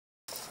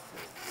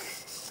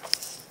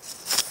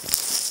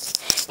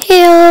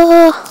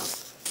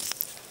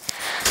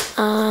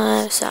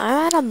So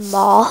I'm at a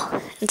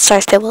mall in Star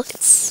Stable.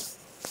 It's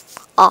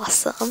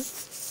awesome.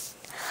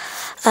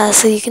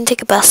 So you can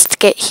take a bus to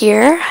get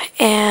here,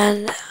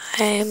 and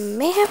I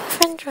may have a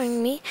friend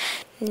join me.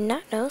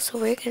 Not know, so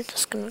we're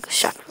just gonna go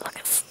shopping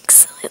like a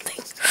silly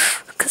thing,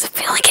 because I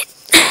feel like it.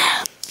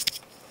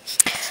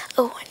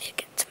 Oh, I need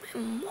to get to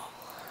my mall.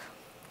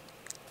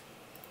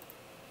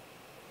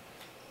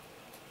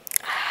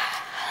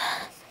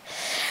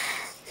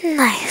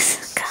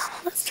 Nice. Come,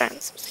 let's try on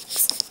some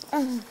things.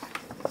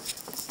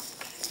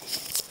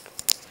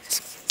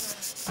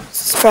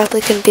 This is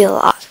probably gonna be a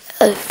lot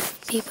of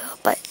people,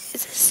 but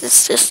this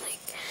is just like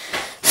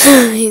so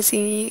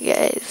amazing, you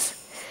guys.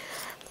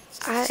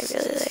 I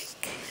really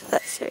like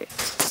that shirt.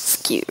 That's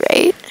cute,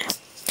 right?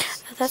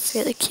 Oh, that's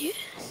really cute.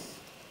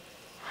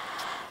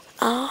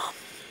 I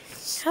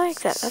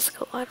like that. That's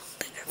cool. I don't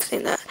think I've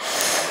seen that.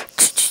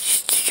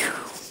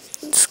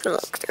 I'm just gonna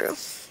look through.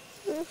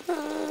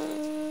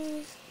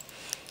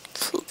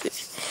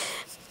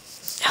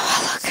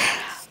 Oh, look.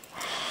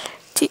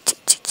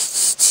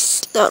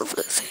 Lot of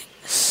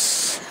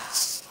things.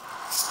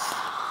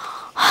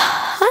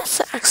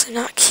 That's actually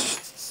not cute.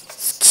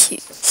 It's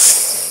cute.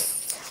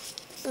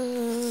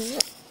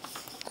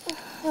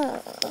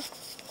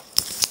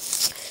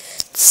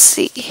 Let's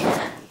see.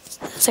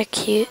 Those are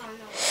cute.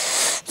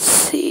 Let's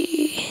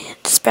see.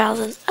 Just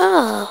browsing.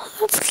 Oh,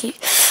 that's cute.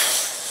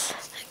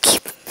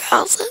 Keep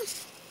browsing.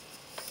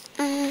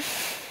 I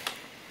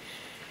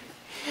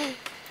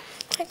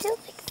do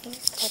like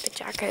these type of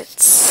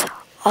jackets.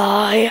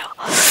 Oh, yeah.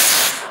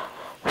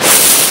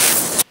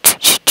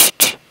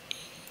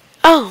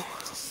 Oh.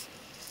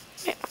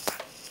 Yeah.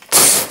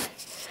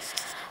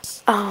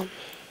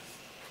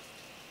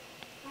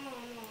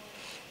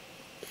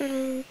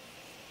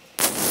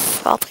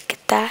 Probably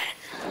get that.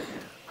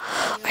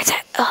 Or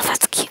that. Oh,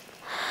 that's cute.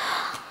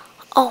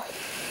 Oh.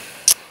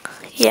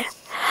 Yeah.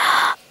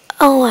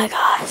 Oh my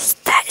gosh.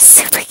 That is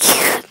super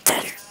cute.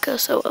 That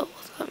goes so well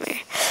with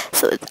me.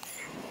 So that.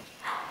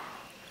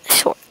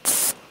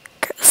 Shorts.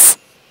 Gross.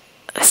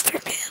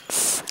 Western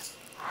pants.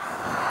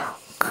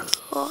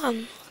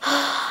 Cool.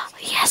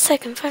 Yes, I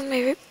can find my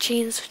ripped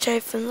jeans, which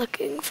I've been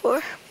looking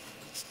for.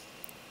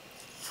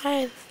 I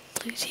have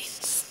blue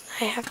jeans.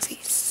 I have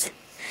these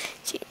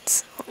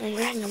jeans. I'm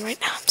wearing them right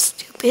now. I'm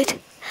stupid.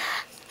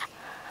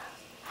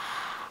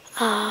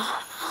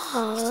 Oh,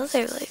 those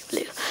are really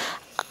blue.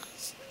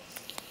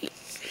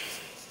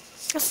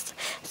 This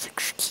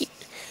looks cute.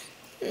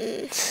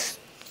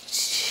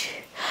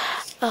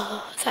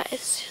 Oh, that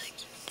is really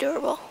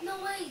adorable. No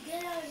way,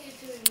 get out of here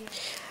doing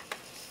this.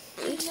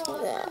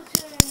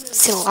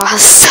 See,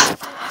 lost.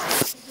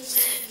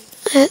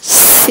 Let's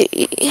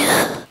see.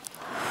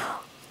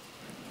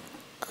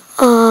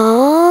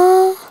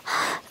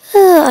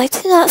 I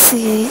did not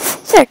see these.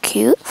 These are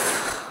cute.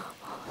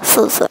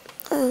 So,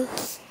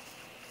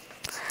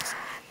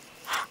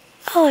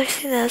 oh, I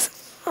see those.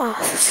 Oh,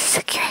 those are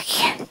so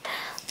cute.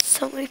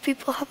 So many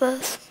people have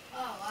those. Oh,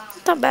 wow.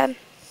 Not bad.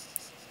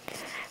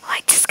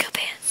 White disco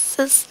pants.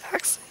 This is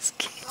actually so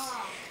cute.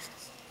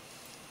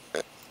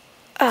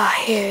 Oh,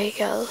 here we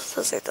go.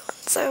 Those are the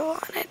ones I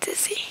wanted to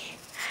see.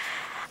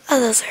 Oh,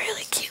 those are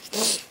really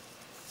cute.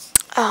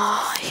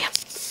 Oh, yep.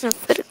 No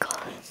political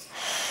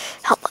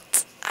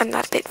helmets. I'm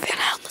not a big fan of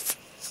helmets,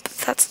 but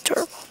that's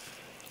adorable.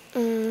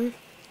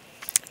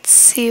 Let's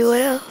see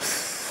what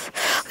else.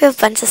 We have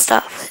a bunch of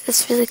stuff.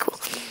 It's really cool.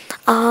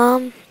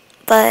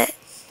 But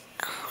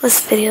this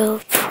video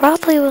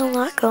probably will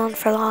not go on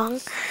for long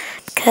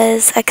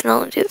because I can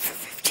only do it for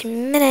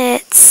 15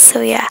 minutes.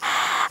 So yeah.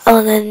 Oh,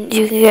 and then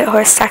you can get a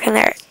horse stuck in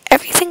there.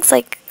 Everything's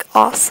like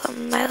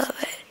awesome. I love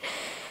it.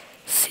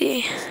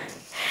 See,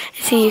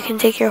 you can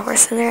take your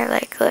horse in there.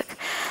 Like, look.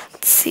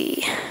 Let's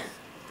see.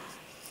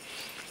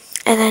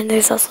 And then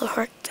there's also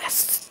horse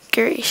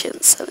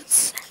decorations, so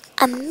it's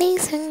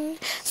amazing.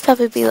 It's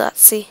probably be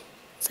lots. See,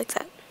 it's like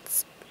that.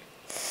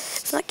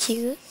 It's not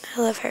cute.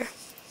 I love her.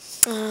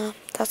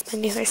 That's my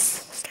new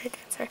horse, Star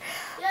Dancer.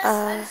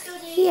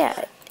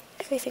 Yeah,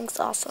 everything's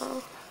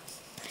awesome.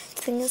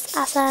 Everything is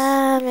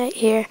awesome right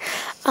here.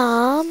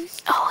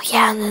 Oh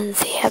yeah, and then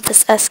they have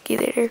this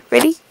escalator.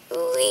 Ready?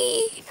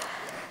 Whee!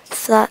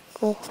 So that,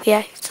 well,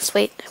 yeah, just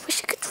wait. I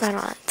wish you could run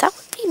on it. That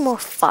would be more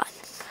fun.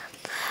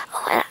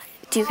 Oh, and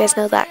do you guys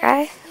know that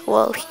guy?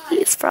 Well,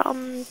 he's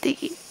from the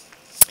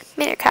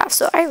Minecraft,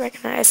 so I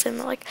recognize him.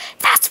 Like,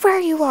 that's where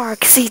you are,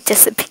 because he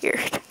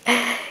disappeared.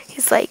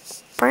 He's like,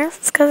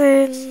 Brian's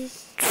cousin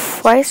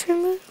twice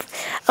removed.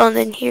 Oh, and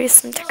then here's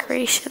some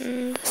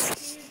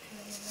decorations.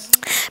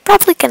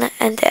 Probably gonna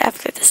end it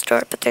after the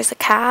store, but there's a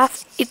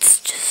calf. It's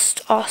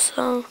just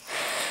awesome.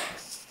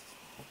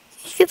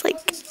 You could,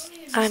 like,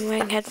 I'm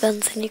wearing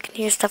headphones and you can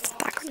hear stuff in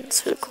the background.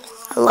 It's really cool.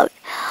 I love it.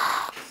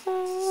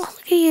 Oh,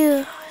 look at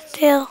you,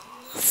 Dale.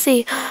 Let's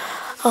see.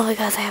 Oh my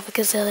gosh, I have a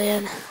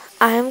gazillion.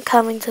 I'm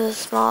coming to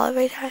the mall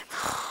every time.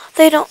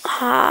 They don't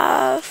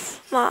have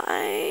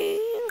my...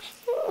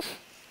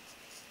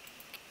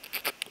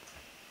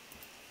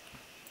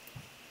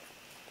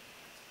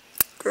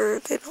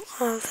 They don't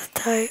have the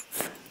type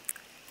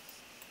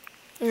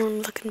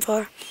I'm looking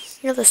for.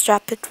 You're the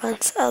strapped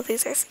ones. Oh,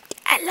 these are.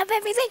 I love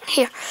everything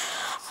here.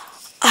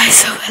 I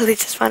so badly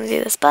just want to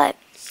do this, but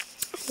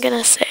I'm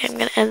gonna say I'm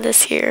gonna end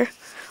this here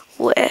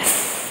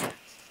with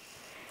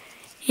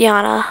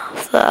Yana,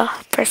 the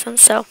person.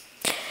 So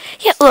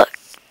yeah, look,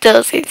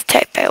 those are the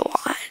type I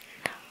want.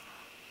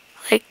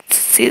 Like to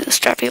see the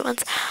strappy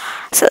ones.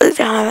 So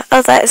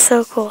oh, that is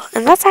so cool,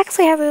 and that's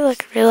actually how they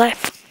look in real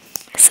life.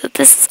 So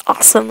this is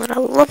awesome, and I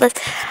love this.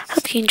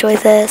 Hope you enjoy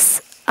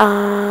this.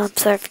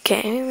 Sorry if you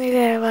can't hear me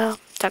very well.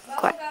 Talk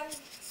quiet.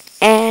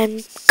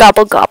 And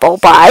gobble gobble.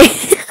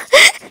 Bye.